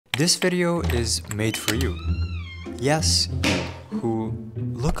This video is made for you. Yes, you who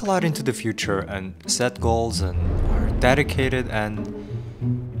look a lot into the future and set goals and are dedicated and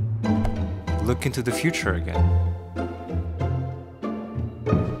look into the future again.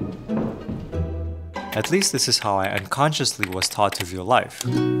 At least this is how I unconsciously was taught to view life.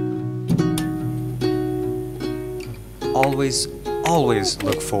 Always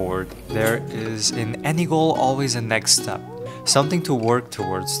look forward. There is in any goal always a next step, something to work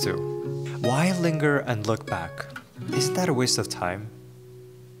towards too. Why linger and look back? Isn't that a waste of time?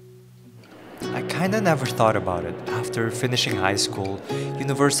 I kinda never thought about it. After finishing high school,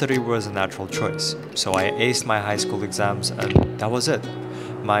 university was a natural choice. So I aced my high school exams and that was it.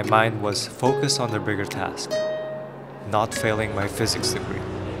 My mind was focused on the bigger task, not failing my physics degree.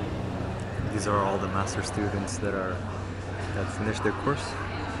 These are all the master students that finished their course.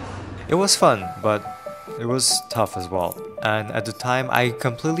 It was fun, but it was tough as well. And at the time, I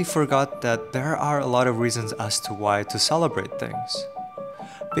completely forgot that there are a lot of reasons as to why to celebrate things.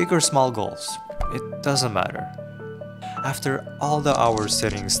 Big or small goals, it doesn't matter. After all the hours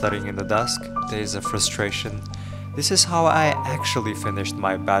sitting studying in the desk, days of frustration, this is how I actually finished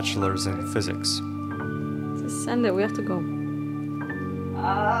my bachelor's in physics. It's Sunday, we have to go.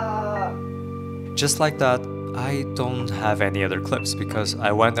 Just like that, I don't have any other clips because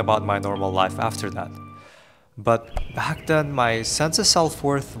I went about my normal life after that. But back then, my sense of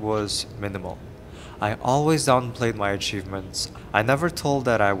self-worth was minimal. I always downplayed my achievements. I never told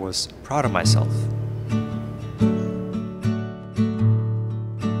that I was proud of myself.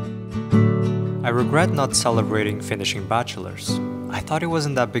 I regret not celebrating finishing bachelor's. I thought it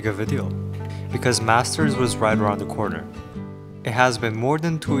wasn't that big of a deal, because master's was right around the corner. It has been more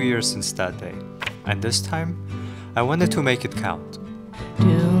than 2 years since that day, and this time, I wanted to make it count.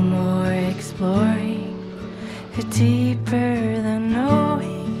 Do more exploring, deeper than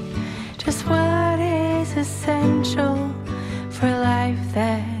knowing just what is essential for life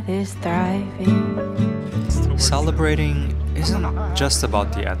that is thriving. Celebrating isn't just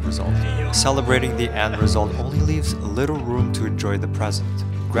about the end result. Celebrating the end result only leaves little room to enjoy the present.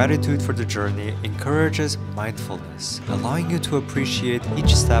 Gratitude for the journey encourages mindfulness, allowing you to appreciate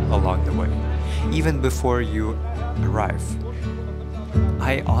each step along the way, even before you arrive.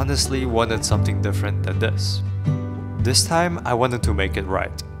 I honestly wanted something different than this. This time, I wanted to make it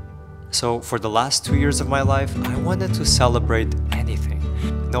right. So for the last 2 years of my life, I wanted to celebrate anything.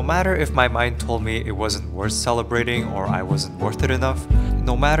 No matter if my mind told me it wasn't worth celebrating or I wasn't worth it enough,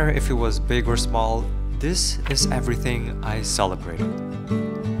 no matter if it was big or small, this is everything I celebrated.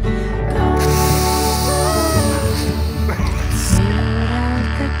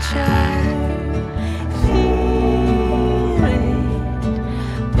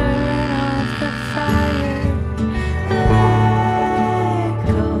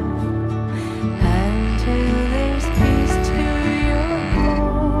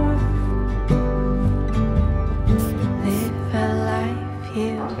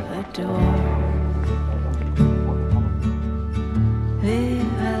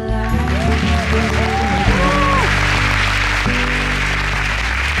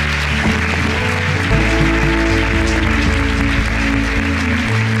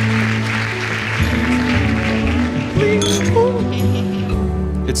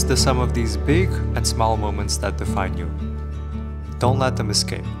 It's the sum of these big and small moments that define you. Don't let them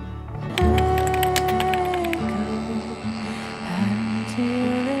escape.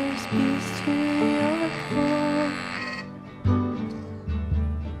 Until there's peace to